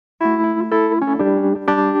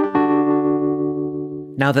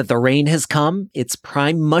Now that the rain has come, it's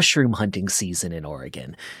prime mushroom hunting season in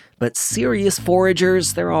Oregon. But serious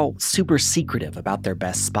foragers, they're all super secretive about their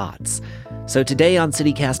best spots. So today on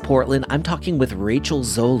CityCast Portland, I'm talking with Rachel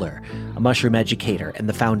Zoller, a mushroom educator and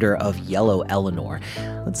the founder of Yellow Eleanor.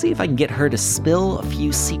 Let's see if I can get her to spill a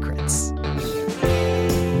few secrets.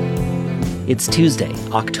 It's Tuesday,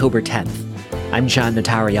 October 10th. I'm John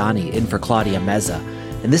Notarianni, in for Claudia Meza,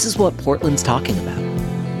 and this is what Portland's talking about.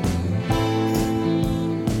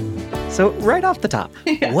 So right off the top,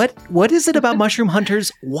 what is it about mushroom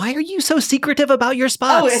hunters? Why are you so secretive about your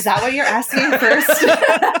spots? Oh, is that what you're asking first?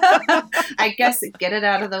 I guess get it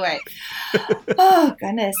out of the way. Oh,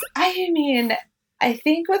 goodness. I mean, I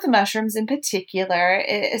think with mushrooms in particular,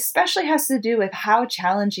 it especially has to do with how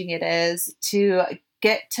challenging it is to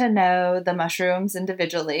get to know the mushrooms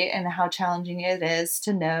individually and how challenging it is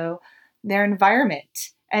to know their environment.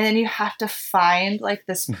 And then you have to find like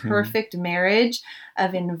this perfect marriage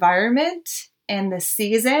of environment and the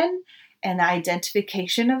season and the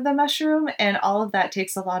identification of the mushroom. And all of that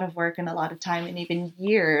takes a lot of work and a lot of time and even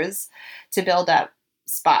years to build up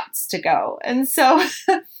spots to go. And so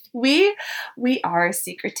we are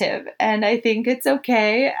secretive, and I think it's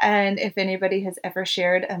okay. And if anybody has ever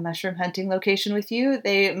shared a mushroom hunting location with you,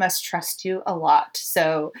 they must trust you a lot.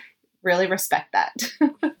 So really respect that.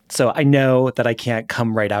 So I know that I can't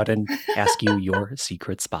come right out and ask you your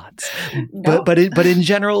secret spots. No. But in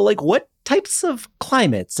general, like what types of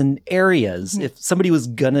climates and areas, if somebody was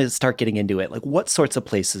going to start getting into it, like what sorts of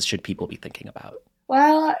places should people be thinking about?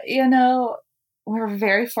 Well, we're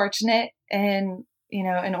very fortunate in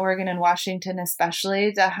Oregon and Washington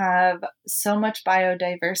especially to have so much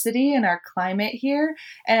biodiversity in our climate here,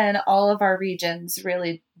 and all of our regions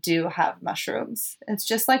really do have mushrooms. It's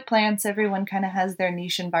just like plants. Everyone kind of has their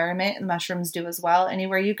niche environment, and mushrooms do as well.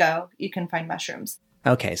 Anywhere you go, you can find mushrooms.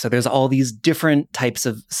 Okay, so there's all these different types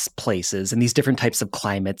of places and these different types of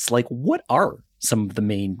climates. Like what are some of the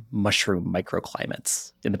main mushroom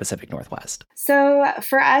microclimates in the Pacific Northwest? So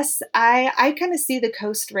for us, I kind of see the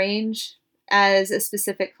Coast Range as a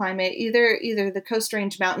specific climate, either the Coast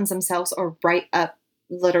Range mountains themselves or right up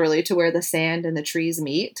literally to where the sand and the trees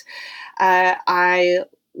meet. I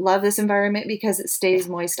love this environment because it stays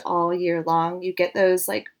moist all year long. You get those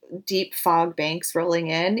like deep fog banks rolling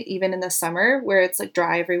in, even in the summer where it's like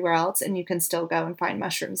dry everywhere else, and you can still go and find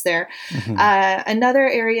mushrooms there. Another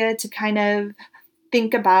area to kind of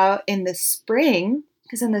think about in the spring,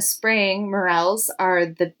 because in the spring, morels are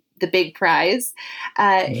the big prize.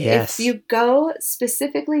 Yes. If you go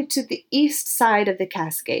specifically to the east side of the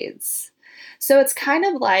Cascades. So it's kind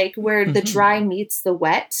of like where the dry meets the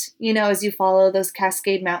wet, as you follow those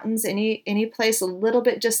Cascade Mountains. Any place a little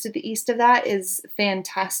bit just to the east of that is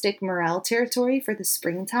fantastic morel territory for the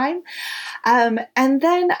springtime. And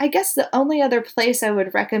then I guess the only other place I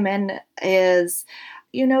would recommend is,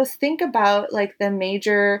 think about like the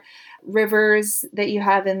major rivers that you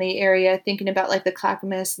have in the area, thinking about like the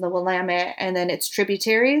Clackamas and the Willamette and then its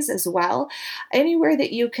tributaries as well. Anywhere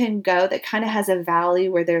that you can go that kind of has a valley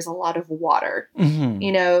where there's a lot of water.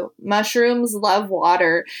 Mushrooms love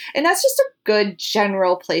water. And that's just a good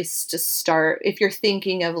general place to start if you're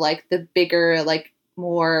thinking of like the bigger, like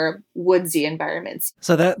more woodsy environments.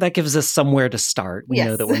 So that gives us somewhere to start. We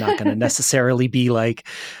know that we're not going to necessarily be like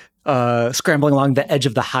scrambling along the edge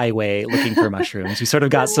of the highway looking for mushrooms. We sort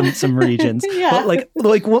of got some regions. But like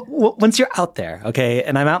once you're out there, okay,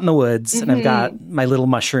 and I'm out in the woods and I've got my little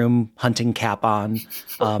mushroom hunting cap on.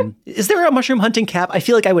 Is there a mushroom hunting cap? I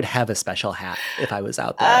feel like I would have a special hat if I was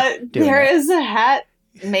out there. There is a hat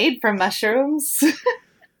made from mushrooms.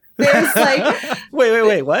 There's like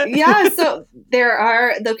wait, what? Yeah, so there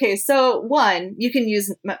are. Okay, so one, you can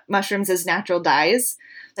use mushrooms as natural dyes.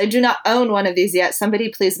 I do not own one of these yet. Somebody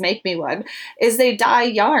please make me one. Is they dye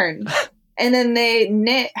yarn and then they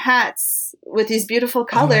knit hats with these beautiful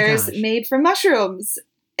colors made from mushrooms.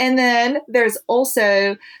 And then there's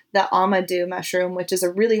also the amadou mushroom, which is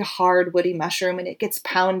a really hard woody mushroom, and it gets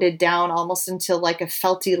pounded down almost until like a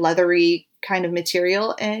felty, leathery kind of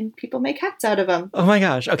material, and people make hats out of them. Oh my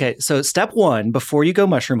gosh. Okay, so step one, before you go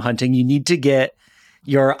mushroom hunting, you need to get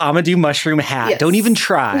your amadou mushroom hat. Yes. Don't even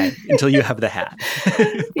try until you have the hat.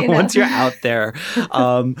 Once you're out there,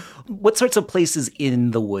 what sorts of places in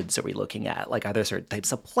the woods are we looking at? Like, are there certain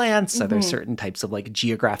types of plants? Are there certain types of like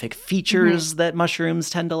geographic features that mushrooms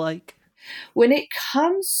tend to like? When it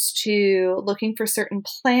comes to looking for certain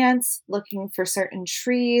plants, looking for certain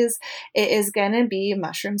trees, it is going to be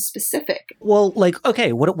mushroom specific. Well, like,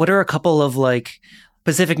 okay, what are a couple of like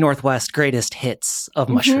Pacific Northwest greatest hits of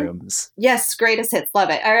mushrooms? Yes, greatest hits. Love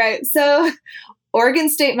it. All right. So Oregon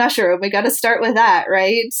state mushroom. We got to start with that,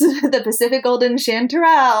 right? The Pacific golden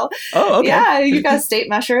chanterelle. Oh, okay. Yeah, you got state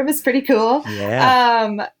mushroom. It's pretty cool.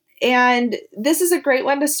 Yeah. And this is a great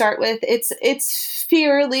one to start with. It's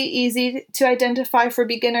fairly easy to identify for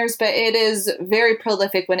beginners, but it is very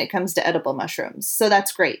prolific when it comes to edible mushrooms. So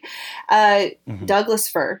that's great. Douglas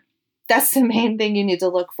fir. That's the main thing you need to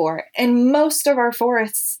look for. And most of our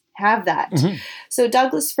forests have that. So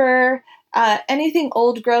Douglas fir, anything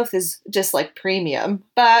old growth is just like premium,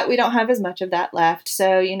 but we don't have as much of that left.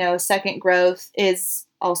 So, second growth is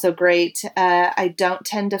also great. I don't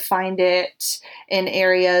tend to find it in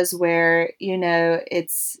areas where,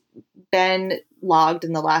 it's been logged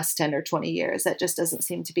in the last 10 or 20 years. That just doesn't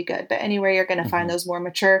seem to be good. But anywhere you're going to find those more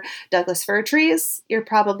mature Douglas fir trees, you're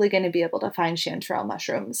probably going to be able to find chanterelle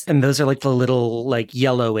mushrooms. And those are like the little like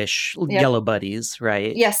yellowish, yellow buddies,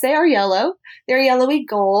 right? Yes, they are yellow. They're yellowy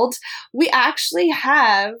gold. We actually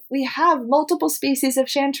have multiple species of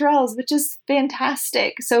chanterelles, which is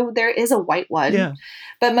fantastic. So there is a white one,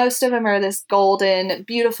 but most of them are this golden,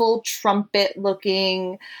 beautiful trumpet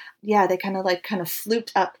looking. Yeah, they kind of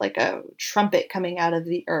flute up like a trumpet coming out of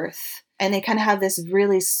the earth. And they kind of have this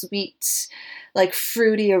really sweet, like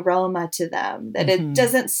fruity aroma to them that it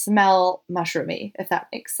doesn't smell mushroomy, if that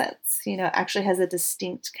makes sense. It actually has a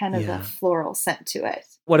distinct kind of a floral scent to it.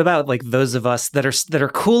 What about like those of us that are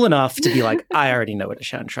cool enough to be like, I already know what a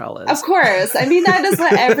chanterelle is? Of course. I mean, that is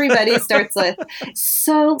what everybody starts with.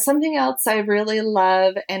 So something else I really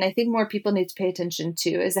love, and I think more people need to pay attention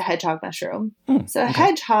to, is a hedgehog mushroom. So a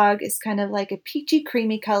hedgehog is kind of like a peachy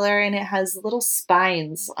creamy color, and it has little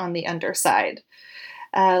spines on the underside,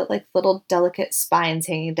 like little delicate spines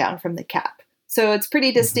hanging down from the cap. So it's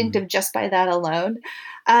pretty distinctive just by that alone.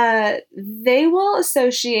 They will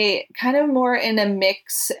associate kind of more in a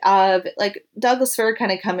mix of like Douglas fir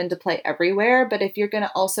kind of come into play everywhere, but if you're going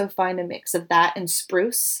to also find a mix of that and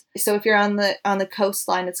spruce. So if you're on the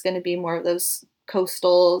coastline, it's going to be more of those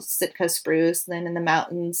coastal Sitka spruce, and then in the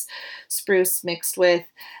mountains, spruce mixed with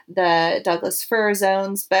the Douglas fir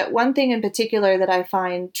zones. But one thing in particular that I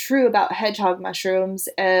find true about hedgehog mushrooms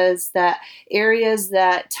is that areas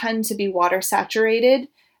that tend to be water saturated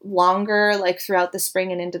longer, like throughout the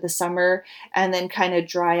spring and into the summer, and then kind of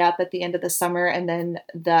dry up at the end of the summer, and then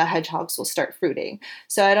the hedgehogs will start fruiting.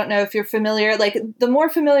 So I don't know if you're familiar, like the more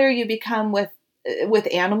familiar you become with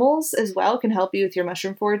animals as well can help you with your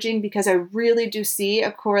mushroom foraging, because I really do see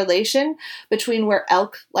a correlation between where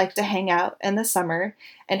elk like to hang out in the summer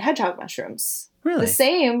and hedgehog mushrooms. Really? The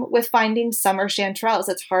same with finding summer chanterelles.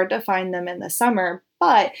 It's hard to find them in the summer,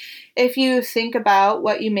 but if you think about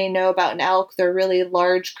what you may know about an elk, they're really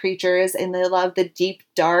large creatures and they love the deep,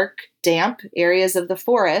 dark, damp areas of the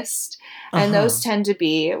forest. And those tend to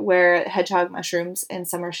be where hedgehog mushrooms and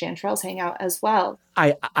summer chanterelles hang out as well.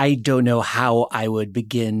 I don't know how I would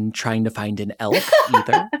begin trying to find an elk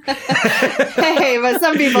either. Hey, but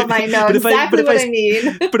some people might know exactly what I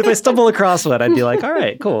mean. But if I stumble across one, I'd be like, all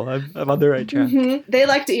right, cool. I'm on the right track. They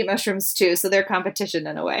like to eat mushrooms too, so they're competition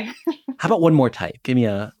in a way. How about one more type? Give me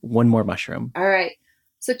one more mushroom. All right.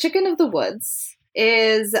 So chicken of the woods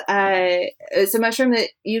is it's a mushroom that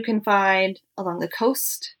you can find along the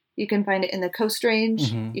coast. You can find it in the Coast Range.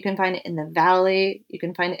 You can find it in the valley. You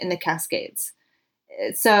can find it in the Cascades.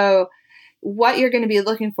 So what you're going to be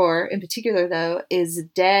looking for in particular, though, is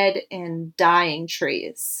dead and dying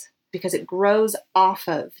trees, because it grows off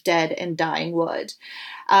of dead and dying wood.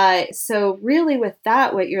 So really with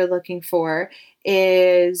that, what you're looking for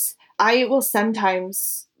is, I will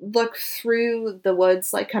sometimes look through the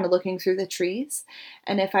woods, like kind of looking through the trees.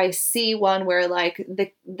 And if I see one where like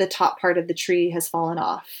the top part of the tree has fallen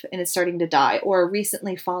off and it's starting to die, or a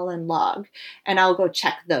recently fallen log, and I'll go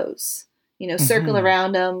check those, circle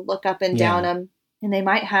around them, look up and down them. And they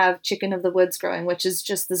might have chicken of the woods growing, which is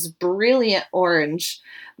just this brilliant orange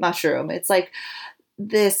mushroom. It's like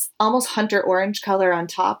this almost hunter orange color on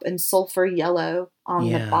top and sulfur yellow on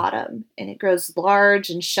the bottom, and it grows large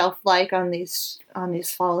and shelf-like on these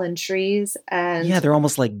fallen trees. And they're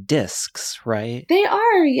almost like discs, right? They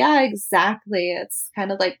are, exactly. It's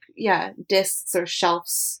kind of like discs or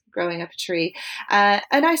shelves growing up a tree. And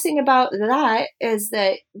a nice thing about that is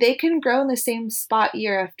that they can grow in the same spot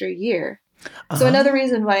year after year. So another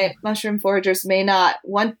reason why mushroom foragers may not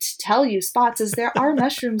want to tell you spots is there are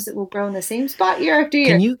mushrooms that will grow in the same spot year after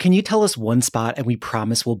year. Can you tell us one spot, and we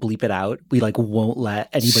promise we'll bleep it out? We won't let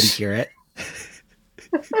anybody hear it.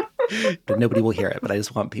 But nobody will hear it. But I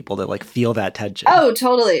just want people to feel that tension. Oh,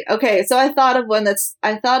 totally. Okay, so I thought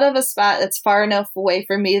of a spot that's far enough away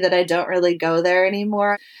from me that I don't really go there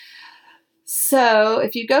anymore. So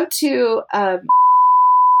if you go to,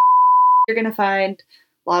 you're going to find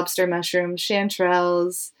lobster mushrooms,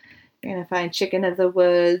 chanterelles. You're going to find chicken of the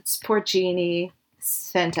woods, porcini.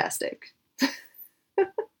 It's fantastic.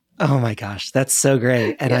 Oh my gosh, that's so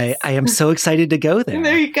great. And yes. I am so excited to go there.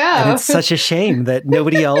 There you go. And it's such a shame that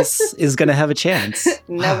nobody else is going to have a chance.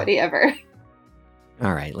 Nobody ever.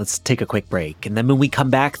 All right, let's take a quick break. And then when we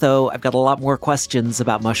come back, though, I've got a lot more questions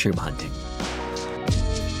about mushroom hunting.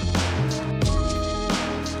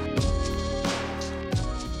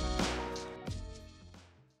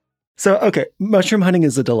 So, okay, mushroom hunting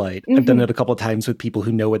is a delight. I've done it a couple of times with people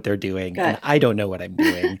who know what they're doing, and I don't know what I'm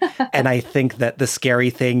doing. And I think that the scary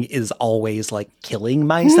thing is always like killing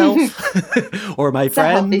myself or my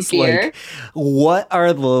friends. Like, what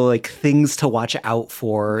are the like things to watch out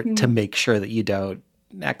for to make sure that you don't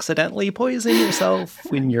accidentally poison yourself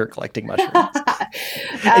when you're collecting mushrooms?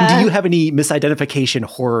 And do you have any misidentification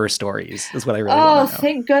horror stories is what I really want to know. Oh,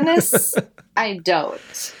 thank goodness I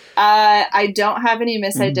don't. I don't have any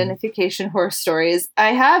misidentification horror stories. I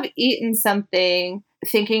have eaten something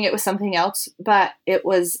thinking it was something else, but it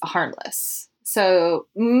was harmless. So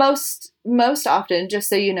most often, just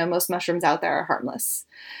so you know, most mushrooms out there are harmless.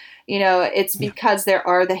 You know, it's because there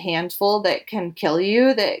are the handful that can kill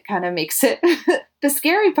you that kind of makes it the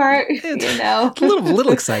scary part, you know. A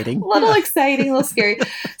little exciting. A little exciting, a little scary.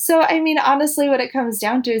 So, I mean, honestly, what it comes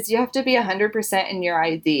down to is you have to be 100% in your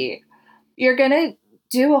ID. You're going to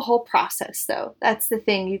do a whole process, though. That's the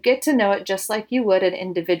thing. You get to know it just like you would an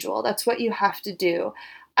individual. That's what you have to do.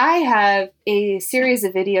 I have a series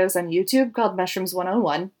of videos on YouTube called Mushrooms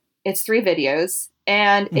 101. It's 3 videos,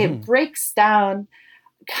 and it breaks down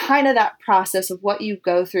kind of that process of what you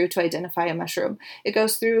go through to identify a mushroom. It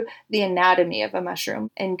goes through the anatomy of a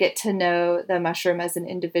mushroom and get to know the mushroom as an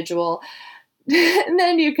individual. And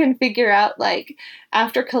then you can figure out, like,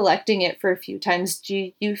 after collecting it for a few times,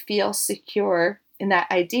 do you feel secure in that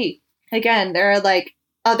ID? Again, there are like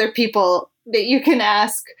other people that you can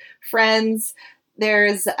ask, friends.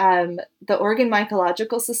 There's the Oregon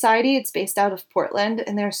Mycological Society. It's based out of Portland,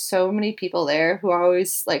 and there's so many people there who are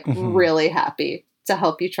always like really happy to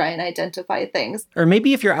help you try and identify things. Or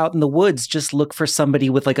maybe if you're out in the woods, just look for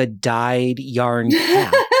somebody with like a dyed yarn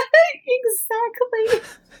cap. Exactly.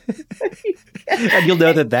 And you'll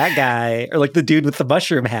know that guy, or like the dude with the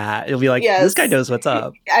mushroom hat, you'll be like, this guy knows what's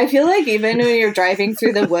up. I feel like even when you're driving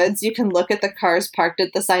through the woods, you can look at the cars parked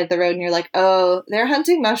at the side of the road and you're like, oh, they're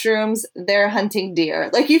hunting mushrooms, they're hunting deer.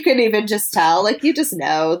 Like, you can even just tell, like, you just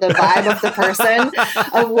know the vibe of the person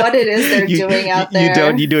of what it is they're doing out there. You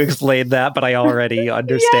don't need to explain that, but I already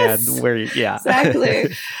understand where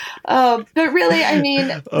Exactly. But really, I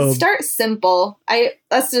mean, start simple.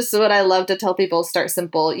 That's just what I love to tell people, start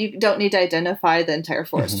simple. You don't need to identify the entire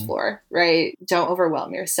forest floor, right? Don't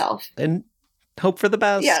overwhelm yourself. And hope for the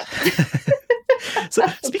best. Yeah. So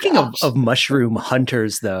speaking of mushroom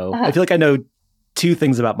hunters, though, I feel like I know 2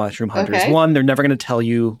 things about mushroom hunters. Okay. 1, they're never going to tell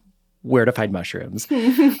you where to find mushrooms.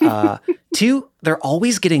 2, they're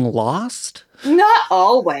always getting lost. Not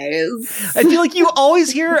always. I feel like you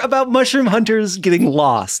always hear about mushroom hunters getting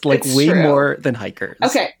lost, like it's way true. more than hikers.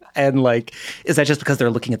 Okay. And like, is that just because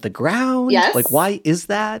they're looking at the ground? Yes. Like, why is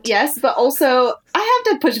that? Yes, but also I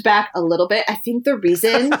have to push back a little bit. I think the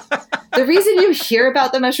reason you hear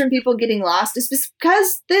about the mushroom people getting lost is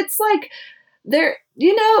because it's like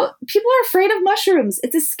people are afraid of mushrooms.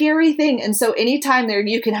 It's a scary thing. And so anytime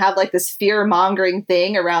you can have like this fear-mongering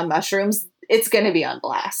thing around mushrooms, it's going to be on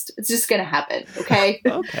blast. It's just going to happen. Okay.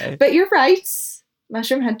 Okay. But you're right.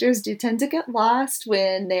 Mushroom hunters do tend to get lost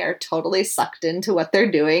when they are totally sucked into what they're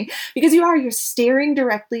doing, because you're staring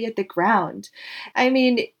directly at the ground. I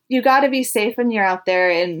mean, you got to be safe when you're out there,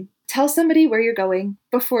 and tell somebody where you're going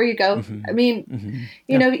before you go. I mean,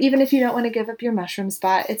 you know, even if you don't want to give up your mushroom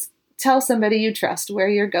spot, tell somebody you trust where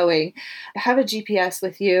you're going. Have a GPS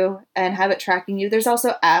with you and have it tracking you. There's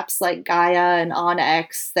also apps like Gaia and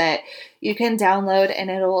OnX that you can download, and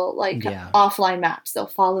it'll offline maps. They'll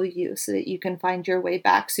follow you so that you can find your way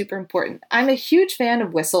back. Super important. I'm a huge fan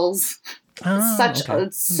of whistles. Such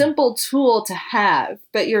a simple tool to have,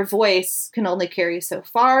 but your voice can only carry so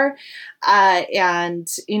far. And,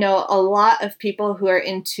 you know, a lot of people who are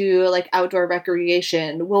into like outdoor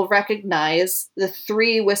recreation will recognize the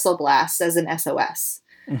 3 whistle blasts as an SOS.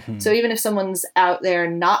 So even if someone's out there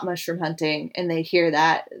not mushroom hunting and they hear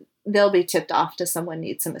that, they'll be tipped off to someone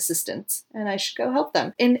needs some assistance, and I should go help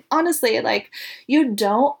them. And honestly, like, you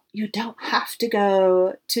don't have to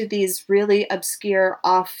go to these really obscure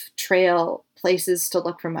off-trail places to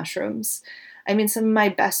look for mushrooms. I mean, some of my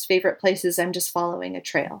best favorite places, I'm just following a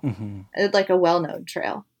trail, like a well-known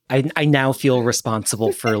trail. I now feel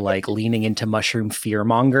responsible for like leaning into mushroom fear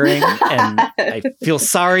mongering, and I feel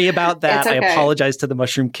sorry about that. Okay. I apologize to the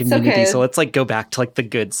mushroom community. Okay. So let's like go back to like the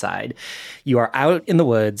good side. You are out in the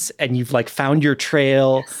woods and you've like found your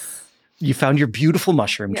trail. Yes. You found your beautiful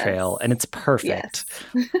mushroom Yes. trail and it's perfect.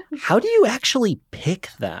 Yes. How do you actually pick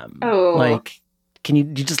them? Oh. Like, do you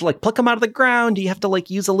just like pluck them out of the ground? Do you have to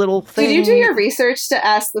like use a little thing? Did you do your research to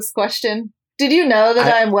ask this question? Did you know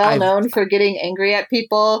that I'm well known for getting angry at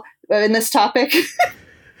people in this topic?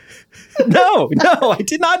 No, I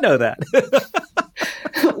did not know that.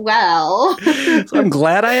 Well. So I'm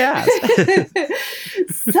glad I asked.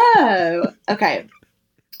 Okay.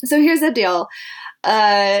 So here's the deal.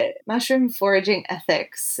 Mushroom foraging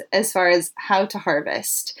ethics as far as how to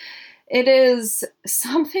harvest. It is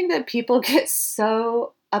something that people get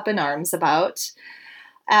so up in arms about.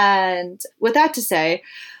 And with that to say,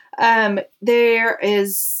 you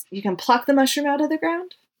can pluck the mushroom out of the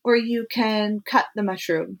ground, or you can cut the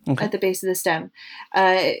mushroom at the base of the stem.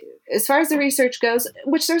 As far as the research goes,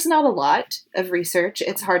 which there's not a lot of research,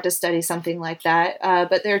 it's hard to study something like that.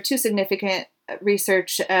 But there are two significant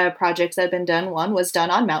research projects that have been done. One was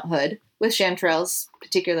done on Mount Hood with chanterelles,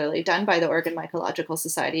 particularly done by the Oregon Mycological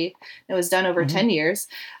Society. It was done over 10 years.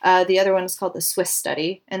 The other one is called the Swiss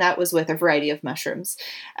study, and that was with a variety of mushrooms.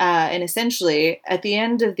 And essentially, at the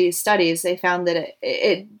end of these studies, they found that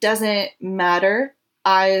it doesn't matter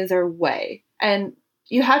either way. And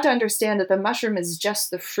you have to understand that the mushroom is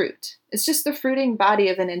just the fruit. It's just the fruiting body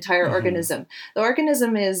of an entire organism. The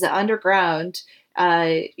organism is underground.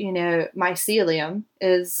 Mycelium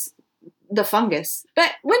is the fungus. But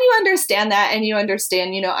when you understand that and you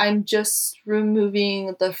understand, I'm just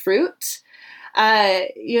removing the fruit,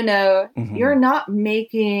 you're not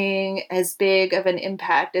making as big of an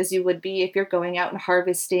impact as you would be if you're going out and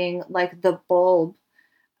harvesting like the bulb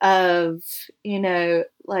of,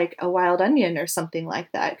 like a wild onion or something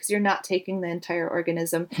like that, because you're not taking the entire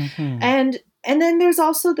organism. And then there's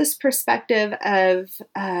also this perspective of,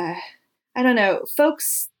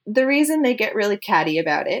 folks, the reason they get really catty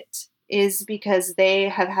about it is because they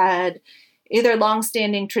have had either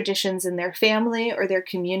longstanding traditions in their family or their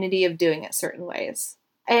community of doing it certain ways.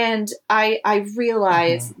 And I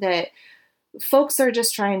realize that folks are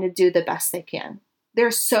just trying to do the best they can.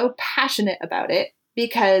 They're so passionate about it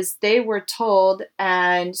because they were told,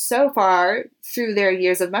 and so far through their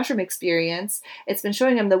years of mushroom experience, it's been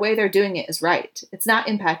showing them the way they're doing it is right. It's not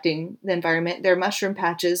impacting the environment. Their mushroom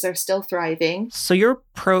patches are still thriving. So you're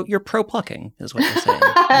pro plucking is what you're saying.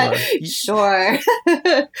 Sure.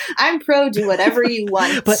 I'm pro do whatever you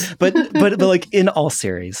want. But like in all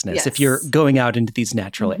seriousness, if you're going out into these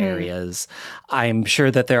natural areas, I'm sure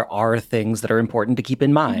that there are things that are important to keep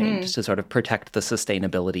in mind to sort of protect the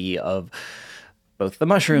sustainability of both the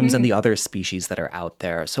mushrooms and the other species that are out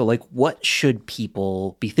there. So like, what should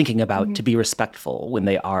people be thinking about to be respectful when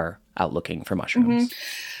they are out looking for mushrooms?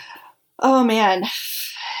 Oh, man.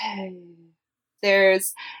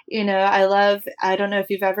 There's, I don't know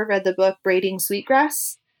if you've ever read the book Braiding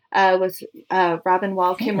Sweetgrass with Robin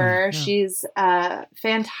Wall Kimmerer. Yeah. She's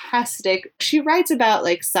fantastic. She writes about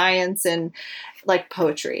like science and like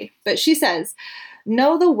poetry, but she says,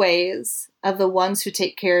 know the ways of the ones who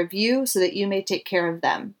take care of you so that you may take care of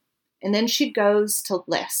them. And then she goes to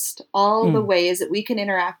list all the ways that we can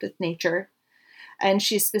interact with nature. And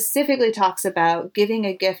she specifically talks about giving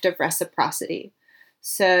a gift of reciprocity.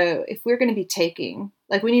 So if we're going to be taking,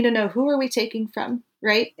 like we need to know who are we taking from,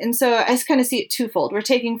 right? And so I just kind of see it twofold. We're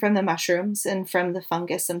taking from the mushrooms and from the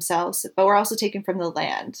fungus themselves, but we're also taking from the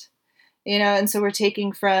land. And so we're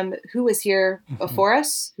taking from who was here before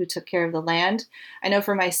us, who took care of the land. I know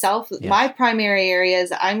for myself, my primary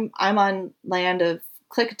areas, I'm on land of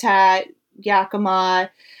Klickitat,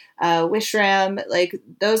 Yakima, Wishram. Like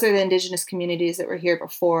those are the indigenous communities that were here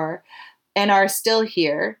before and are still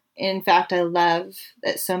here. In fact, I love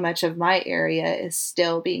that so much of my area is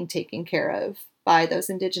still being taken care of by those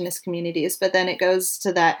indigenous communities. But then it goes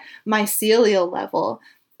to that mycelial level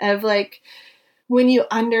of like, when you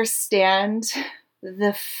understand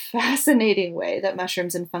the fascinating way that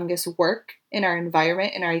mushrooms and fungus work in our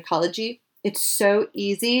environment, in our ecology, it's so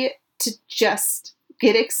easy to just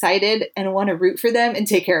get excited and want to root for them and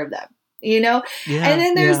take care of them, Yeah, and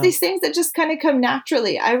then there's these things that just kind of come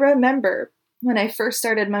naturally. I remember when I first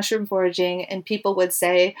started mushroom foraging and people would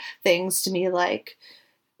say things to me like,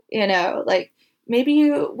 like, maybe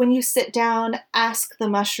when you sit down, ask the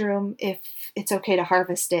mushroom if it's okay to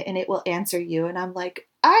harvest it and it will answer you. And I'm like,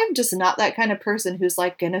 I'm just not that kind of person who's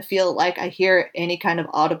like going to feel like I hear any kind of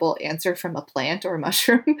audible answer from a plant or a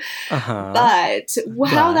mushroom. But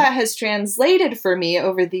how that has translated for me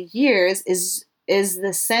over the years is is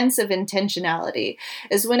the sense of intentionality.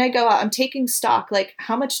 Is when I go out, I'm taking stock, like,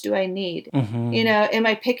 how much do I need? Mm-hmm. Am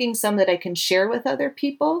I picking some that I can share with other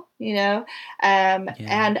people?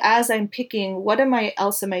 And as I'm picking, what am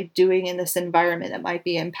I doing in this environment that might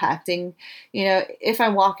be impacting, if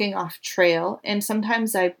I'm walking off trail, and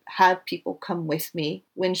sometimes I have people come with me.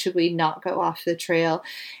 When should we not go off the trail?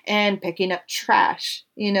 And picking up trash,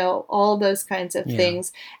 all those kinds of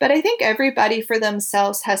things. But I think everybody for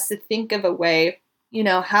themselves has to think of a way,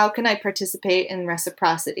 how can I participate in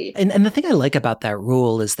reciprocity? And the thing I like about that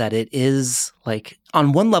rule is that it is like,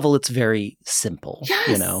 on one level, it's very simple.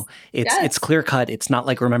 Yes. It's clear cut. It's not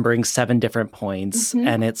like remembering 7 different points,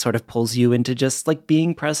 and it sort of pulls you into just like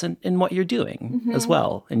being present in what you're doing as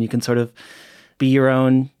well. And you can sort of be your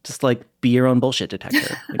own bullshit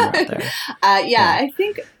detector when you're out there. I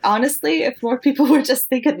think honestly, if more people were just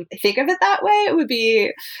think of it that way, it would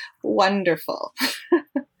be wonderful.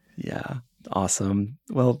 Yeah. Awesome.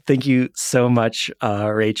 Well, thank you so much,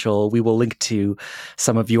 Rachel. We will link to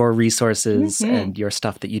some of your resources and your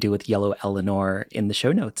stuff that you do with Yellow Eleanor in the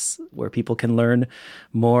show notes, where people can learn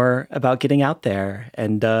more about getting out there,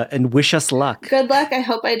 and wish us luck. Good luck. I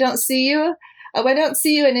hope I don't see you. Oh, I don't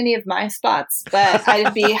see you in any of my spots, but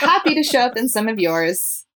I'd be happy to show up in some of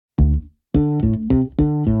yours.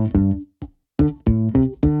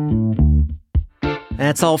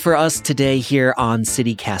 That's all for us today here on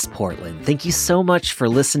CityCast Portland. Thank you so much for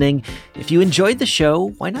listening. If you enjoyed the show,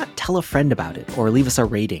 why not tell a friend about it or leave us a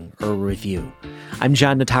rating or a review? I'm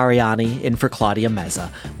John Notarianni, in for Claudia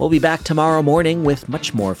Meza. We'll be back tomorrow morning with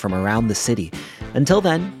much more from around the city. Until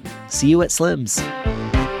then, see you at Slim's.